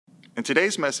In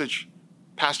today's message,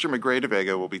 Pastor Magrey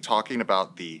deVega will be talking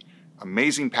about the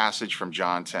amazing passage from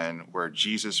John 10 where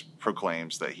Jesus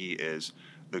proclaims that he is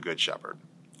the Good Shepherd.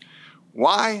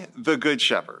 Why the Good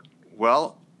Shepherd?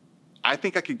 Well, I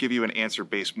think I could give you an answer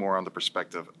based more on the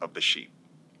perspective of the sheep.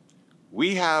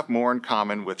 We have more in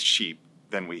common with sheep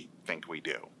than we think we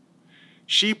do.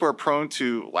 Sheep are prone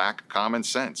to lack common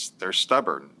sense. They're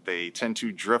stubborn. They tend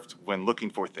to drift when looking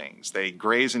for things. They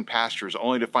graze in pastures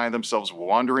only to find themselves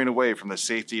wandering away from the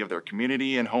safety of their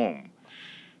community and home.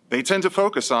 They tend to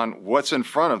focus on what's in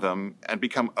front of them and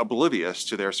become oblivious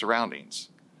to their surroundings.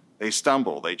 They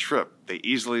stumble, they trip, they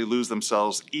easily lose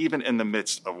themselves even in the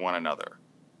midst of one another.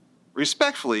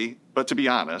 Respectfully, but to be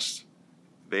honest,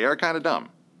 they are kind of dumb.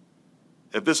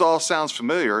 If this all sounds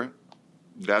familiar,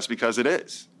 that's because it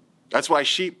is. That's why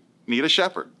sheep need a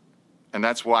shepherd, and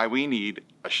that's why we need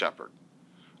a shepherd,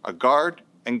 a guard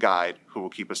and guide who will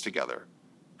keep us together,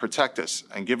 protect us,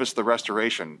 and give us the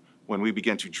restoration when we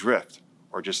begin to drift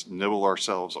or just nibble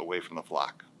ourselves away from the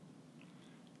flock.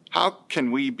 How can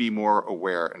we be more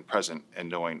aware and present in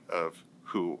knowing of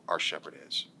who our shepherd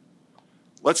is?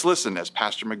 Let's listen as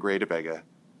Pastor Magrey deVega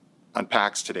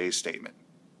unpacks today's statement,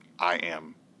 I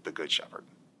am the Good Shepherd.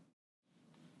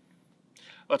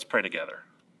 Let's pray together.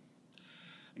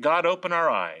 God, open our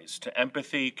eyes to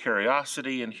empathy,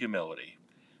 curiosity, and humility,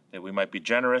 that we might be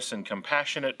generous and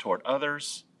compassionate toward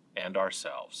others and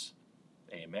ourselves.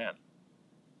 Amen.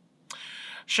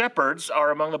 Shepherds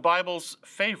are among the Bible's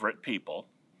favorite people.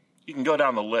 You can go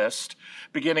down the list,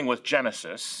 beginning with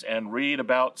Genesis, and read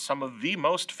about some of the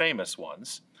most famous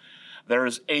ones. There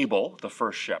is Abel, the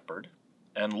first shepherd,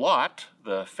 and Lot,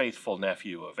 the faithful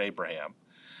nephew of Abraham.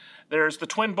 There's the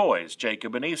twin boys,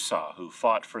 Jacob and Esau, who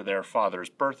fought for their father's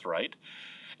birthright.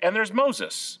 And there's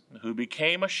Moses, who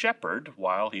became a shepherd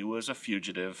while he was a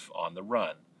fugitive on the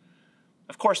run.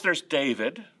 Of course, there's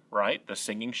David, right, the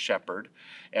singing shepherd,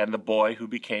 and the boy who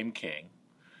became king.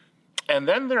 And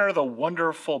then there are the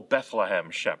wonderful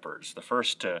Bethlehem shepherds, the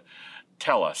first to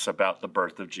tell us about the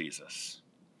birth of Jesus.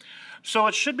 So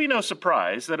it should be no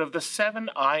surprise that of the 7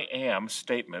 I am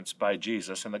statements by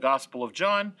Jesus in the Gospel of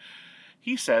John,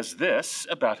 he says this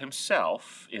about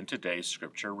himself in today's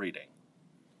scripture reading.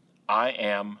 I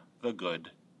am the Good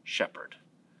Shepherd.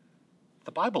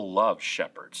 The Bible loves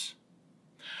shepherds.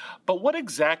 But what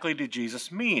exactly did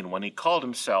Jesus mean when he called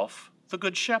himself the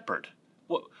Good Shepherd?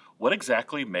 What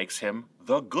exactly makes him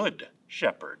the Good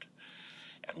Shepherd?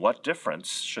 And what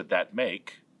difference should that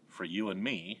make for you and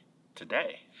me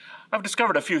today? I've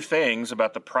discovered a few things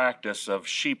about the practice of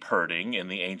sheep herding in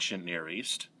the ancient Near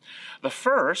East. The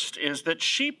first is that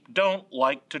sheep don't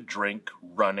like to drink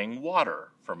running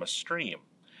water from a stream.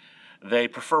 They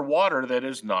prefer water that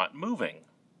is not moving.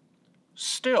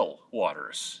 Still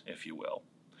waters, if you will.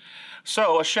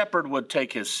 So a shepherd would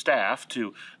take his staff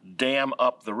to dam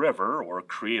up the river or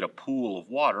create a pool of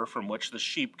water from which the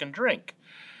sheep can drink.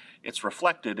 It's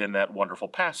reflected in that wonderful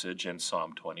passage in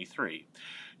Psalm 23.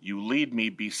 You lead me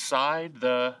beside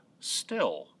the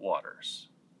still waters.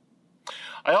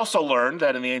 I also learned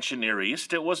that in the ancient Near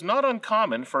East, it was not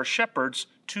uncommon for shepherds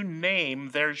to name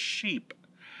their sheep.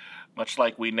 Much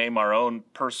like we name our own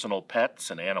personal pets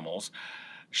and animals,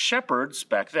 shepherds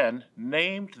back then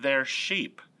named their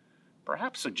sheep,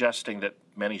 perhaps suggesting that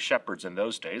many shepherds in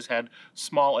those days had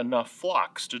small enough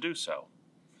flocks to do so.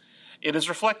 It is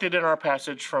reflected in our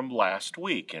passage from last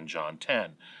week in John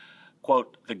 10.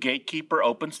 Quote, the gatekeeper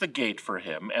opens the gate for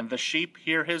him, and the sheep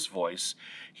hear his voice.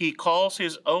 He calls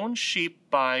his own sheep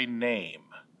by name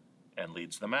and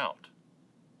leads them out.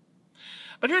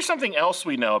 But here's something else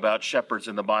we know about shepherds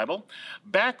in the Bible.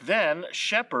 Back then,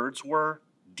 shepherds were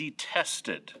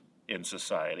detested in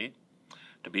society.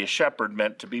 To be a shepherd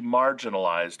meant to be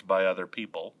marginalized by other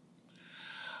people.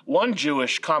 One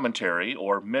Jewish commentary,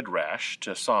 or midrash,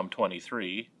 to Psalm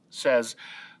 23 says,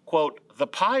 quote, the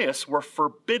pious were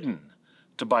forbidden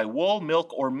to buy wool,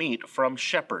 milk, or meat from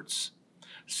shepherds.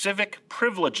 Civic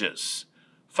privileges,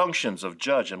 functions of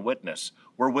judge and witness,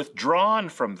 were withdrawn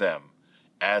from them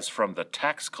as from the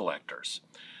tax collectors.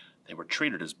 They were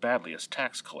treated as badly as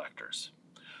tax collectors.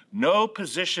 No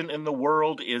position in the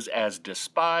world is as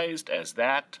despised as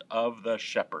that of the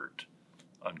shepherd,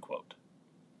 unquote.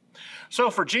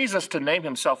 So for Jesus to name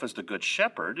himself as the Good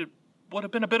Shepherd, it would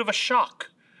have been a bit of a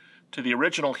shock to the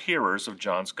original hearers of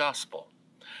John's Gospel.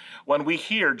 When we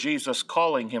hear Jesus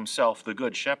calling himself the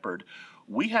Good Shepherd,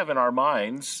 we have in our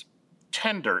minds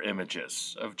tender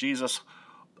images of Jesus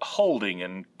holding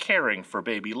and caring for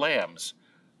baby lambs,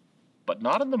 but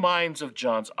not in the minds of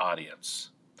John's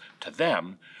audience. To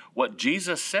them, what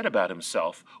Jesus said about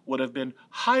himself would have been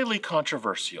highly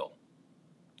controversial.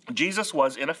 Jesus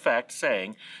was, in effect,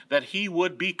 saying that he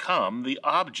would become the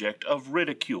object of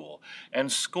ridicule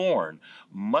and scorn,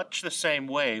 much the same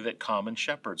way that common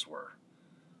shepherds were.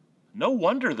 No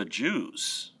wonder the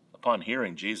Jews, upon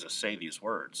hearing Jesus say these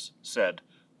words, said,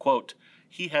 quote,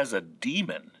 "He has a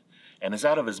demon and is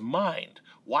out of his mind.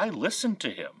 Why listen to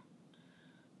him?"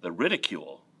 The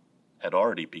ridicule had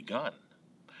already begun.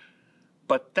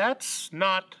 But that's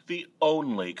not the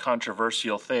only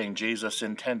controversial thing Jesus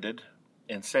intended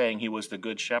in saying he was the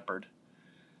good shepherd,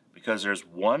 because there's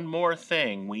one more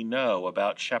thing we know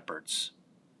about shepherds.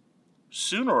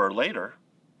 Sooner or later,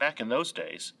 back in those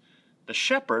days, the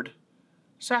shepherd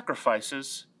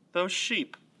sacrifices those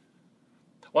sheep.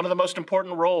 One of the most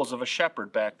important roles of a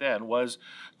shepherd back then was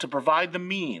to provide the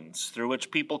means through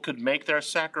which people could make their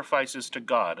sacrifices to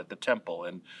God at the temple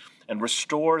and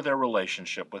restore their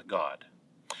relationship with God.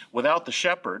 Without the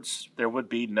shepherds, there would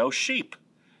be no sheep,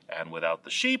 and without the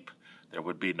sheep, there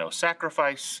would be no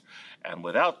sacrifice, and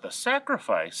without the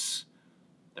sacrifice,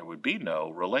 there would be no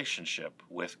relationship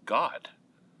with God.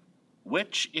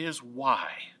 Which is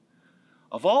why,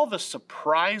 of all the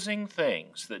surprising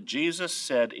things that Jesus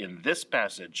said in this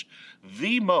passage,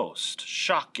 the most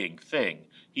shocking thing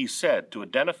he said to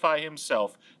identify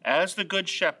himself as the Good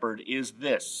Shepherd is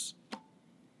this: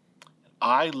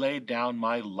 "I lay down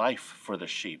my life for the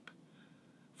sheep.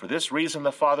 For this reason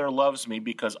the Father loves me,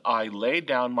 because I lay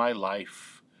down my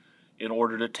life in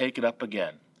order to take it up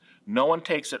again. No one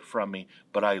takes it from me,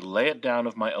 but I lay it down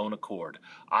of my own accord.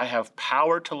 I have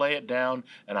power to lay it down,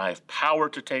 and I have power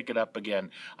to take it up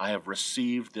again. I have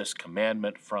received this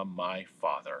commandment from my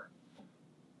Father."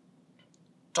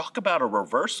 Talk about a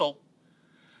reversal.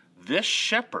 This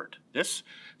shepherd, this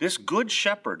good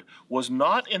shepherd, was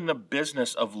not in the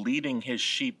business of leading his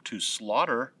sheep to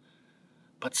slaughter,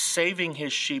 but saving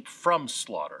his sheep from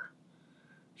slaughter.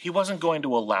 He wasn't going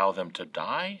to allow them to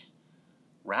die.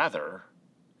 Rather,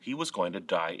 he was going to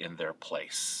die in their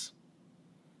place.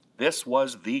 This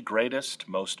was the greatest,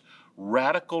 most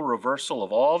radical reversal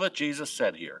of all that Jesus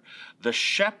said here. The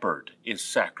shepherd is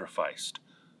sacrificed,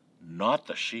 not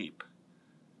the sheep.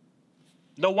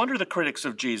 No wonder the critics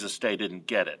of Jesus' day didn't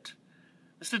get it.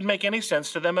 This didn't make any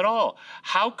sense to them at all.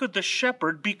 How could the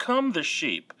shepherd become the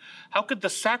sheep? How could the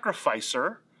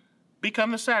sacrificer become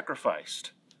the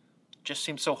sacrificed? It just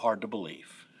seems so hard to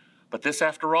believe. But this,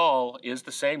 after all, is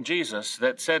the same Jesus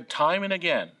that said time and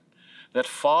again that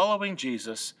following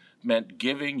Jesus meant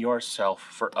giving yourself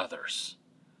for others.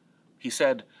 He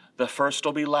said, "The first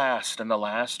will be last, and the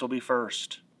last will be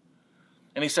first."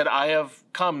 And he said, "I have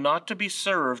come not to be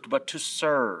served, but to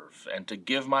serve, and to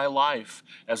give my life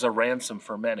as a ransom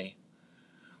for many."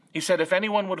 He said, "If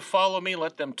anyone would follow me,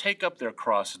 let them take up their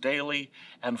cross daily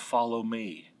and follow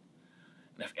me.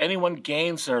 And if anyone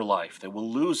gains their life, they will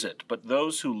lose it. But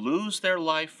those who lose their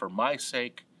life for my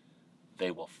sake,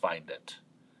 they will find it.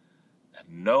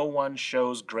 And no one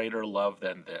shows greater love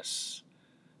than this,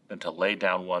 than to lay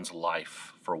down one's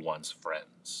life for one's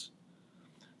friends."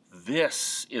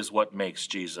 This is what makes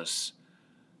Jesus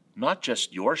not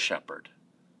just your shepherd,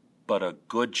 but a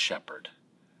good shepherd.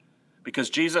 Because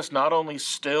Jesus not only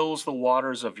stills the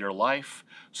waters of your life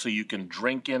so you can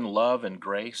drink in love and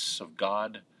grace of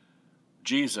God,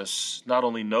 Jesus not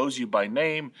only knows you by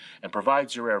name and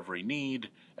provides your every need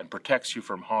and protects you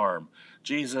from harm.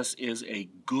 Jesus is a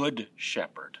good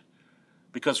shepherd.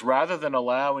 Because rather than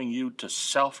allowing you to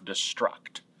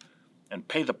self-destruct and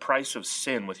pay the price of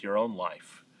sin with your own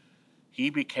life, he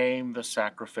became the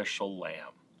sacrificial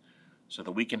lamb so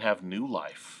that we can have new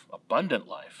life, abundant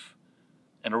life,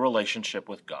 and a relationship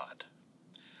with God.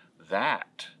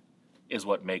 That is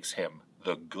what makes him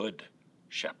the good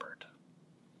shepherd.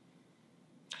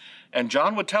 And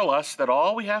John would tell us that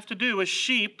all we have to do as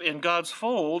sheep in God's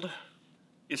fold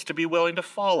is to be willing to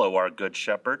follow our good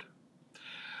shepherd.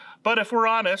 But if we're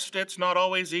honest, it's not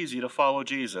always easy to follow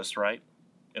Jesus, right?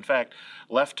 In fact,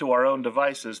 left to our own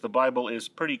devices, the Bible is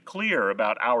pretty clear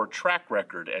about our track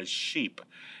record as sheep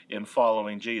in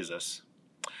following Jesus.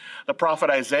 The prophet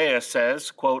Isaiah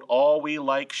says, quote, "All we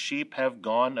like sheep have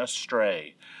gone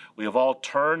astray. We have all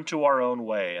turned to our own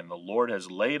way, and the Lord has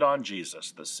laid on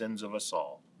Jesus the sins of us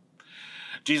all."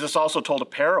 Jesus also told a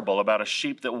parable about a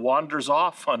sheep that wanders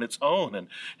off on its own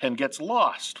and gets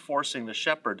lost, forcing the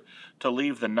shepherd to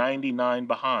leave the 99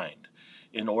 behind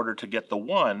in order to get the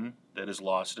one that has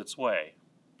lost its way.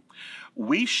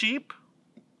 We sheep,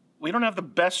 we don't have the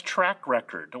best track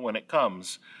record when it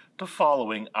comes to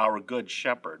following our good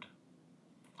shepherd.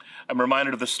 I'm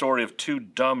reminded of the story of two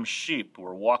dumb sheep who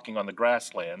were walking on the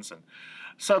grasslands, and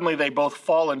suddenly they both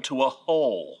fall into a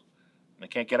hole, and they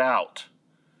can't get out.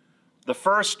 The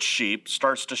first sheep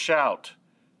starts to shout,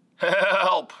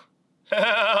 Help!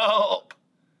 Help!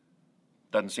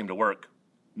 Doesn't seem to work.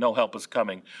 No help is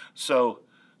coming. So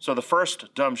the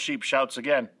first dumb sheep shouts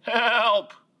again,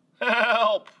 Help!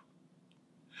 Help!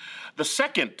 The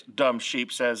second dumb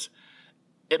sheep says,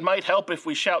 It might help if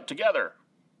we shout together.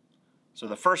 So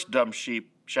the first dumb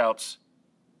sheep shouts,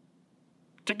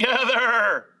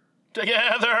 Together!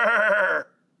 Together!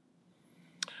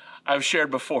 I've shared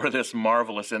before this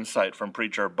marvelous insight from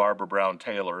preacher Barbara Brown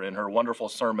Taylor in her wonderful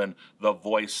sermon, The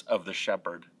Voice of the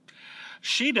Shepherd.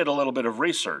 She did a little bit of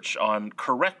research on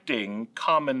correcting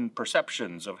common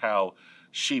perceptions of how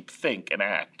sheep think and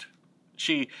act.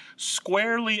 She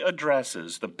squarely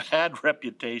addresses the bad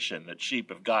reputation that sheep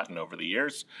have gotten over the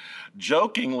years,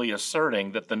 jokingly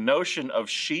asserting that the notion of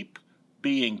sheep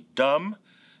being dumb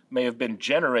may have been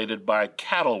generated by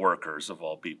cattle workers, of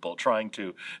all people, trying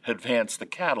to advance the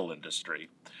cattle industry.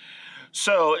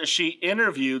 So she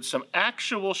interviewed some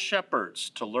actual shepherds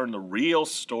to learn the real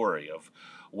story of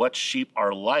what sheep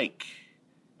are like,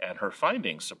 and her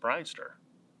findings surprised her.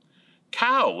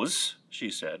 Cows, she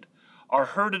said, are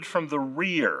herded from the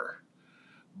rear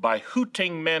by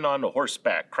hooting men on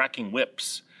horseback, cracking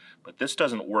whips, but this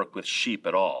doesn't work with sheep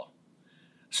at all.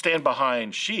 Stand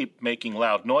behind sheep making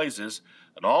loud noises,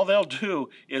 and all they'll do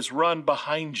is run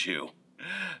behind you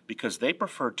because they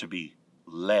prefer to be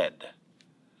led.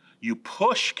 You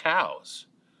push cows,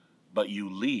 but you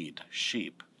lead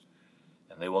sheep,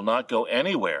 and they will not go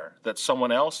anywhere that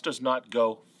someone else does not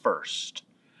go first,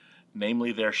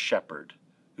 namely their shepherd,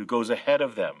 who goes ahead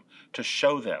of them to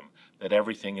show them that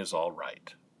everything is all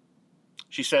right.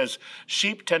 She says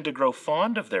sheep tend to grow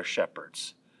fond of their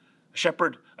shepherds.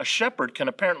 A shepherd can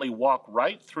apparently walk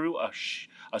right through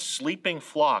a sleeping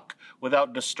flock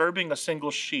without disturbing a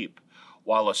single sheep,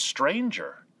 while a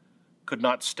stranger could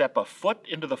not step a foot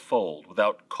into the fold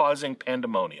without causing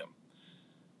pandemonium.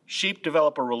 Sheep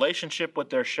develop a relationship with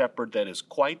their shepherd that is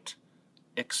quite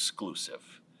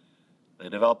exclusive. They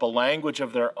develop a language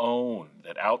of their own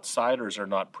that outsiders are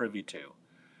not privy to.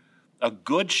 A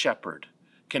good shepherd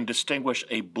can distinguish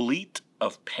a bleat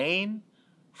of pain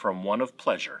from one of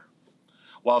pleasure,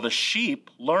 while the sheep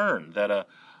learn that a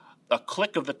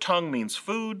click of the tongue means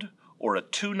food, or a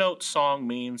two-note song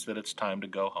means that it's time to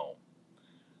go home.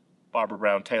 Barbara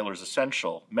Brown Taylor's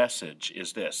essential message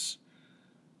is this: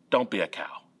 don't be a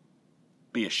cow,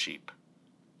 be a sheep.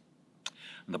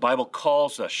 And the Bible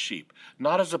calls us sheep,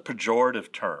 not as a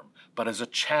pejorative term, but as a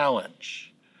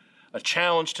challenge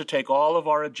to take all of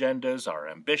our agendas, our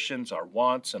ambitions, our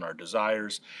wants, and our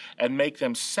desires, and make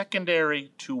them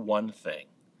secondary to one thing: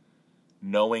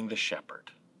 knowing the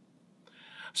shepherd.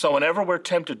 So whenever we're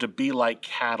tempted to be like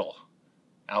cattle,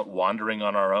 out wandering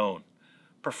on our own,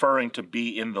 preferring to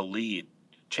be in the lead,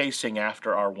 chasing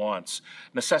after our wants,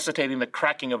 necessitating the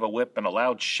cracking of a whip and a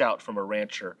loud shout from a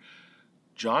rancher,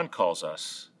 John calls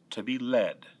us to be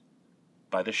led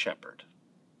by the shepherd.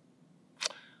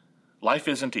 Life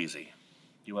isn't easy.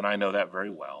 You and I know that very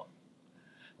well.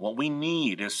 What we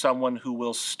need is someone who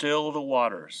will still the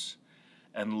waters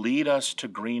and lead us to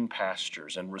green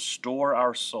pastures and restore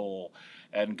our soul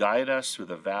and guide us through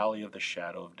the valley of the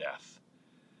shadow of death.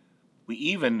 We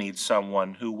even need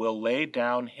someone who will lay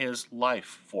down his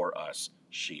life for us,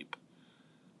 sheep,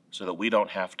 so that we don't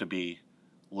have to be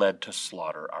led to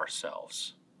slaughter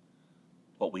ourselves.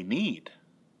 What we need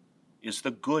is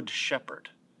the good shepherd,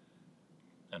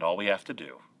 and all we have to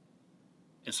do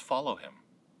is follow him.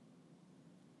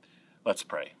 Let's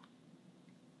pray.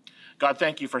 God,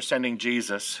 thank you for sending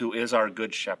Jesus, who is our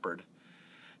good shepherd.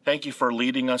 Thank you for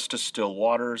leading us to still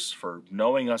waters, for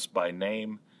knowing us by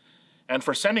name, and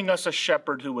for sending us a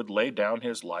shepherd who would lay down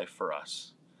his life for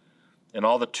us. In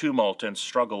all the tumult and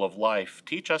struggle of life,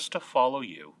 teach us to follow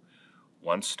you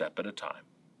one step at a time.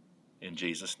 In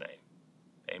Jesus' name,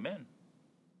 amen.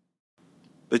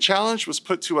 The challenge was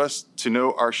put to us to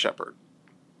know our shepherd.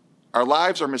 Our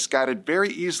lives are misguided very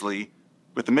easily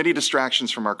with the many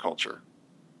distractions from our culture.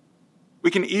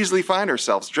 We can easily find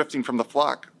ourselves drifting from the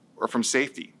flock or from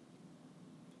safety.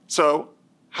 So,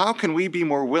 how can we be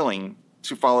more willing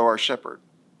to follow our shepherd?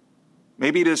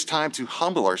 Maybe it is time to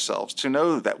humble ourselves to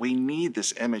know that we need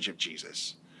this image of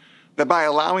Jesus, that by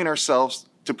allowing ourselves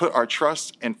to put our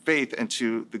trust and faith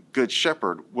into the good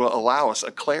shepherd will allow us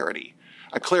a clarity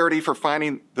for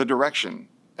finding the direction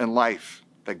and life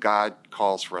that God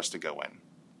calls for us to go in.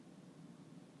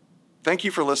 Thank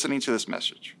you for listening to this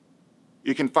message.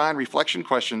 You can find reflection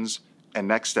questions and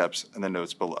next steps in the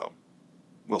notes below.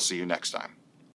 We'll see you next time.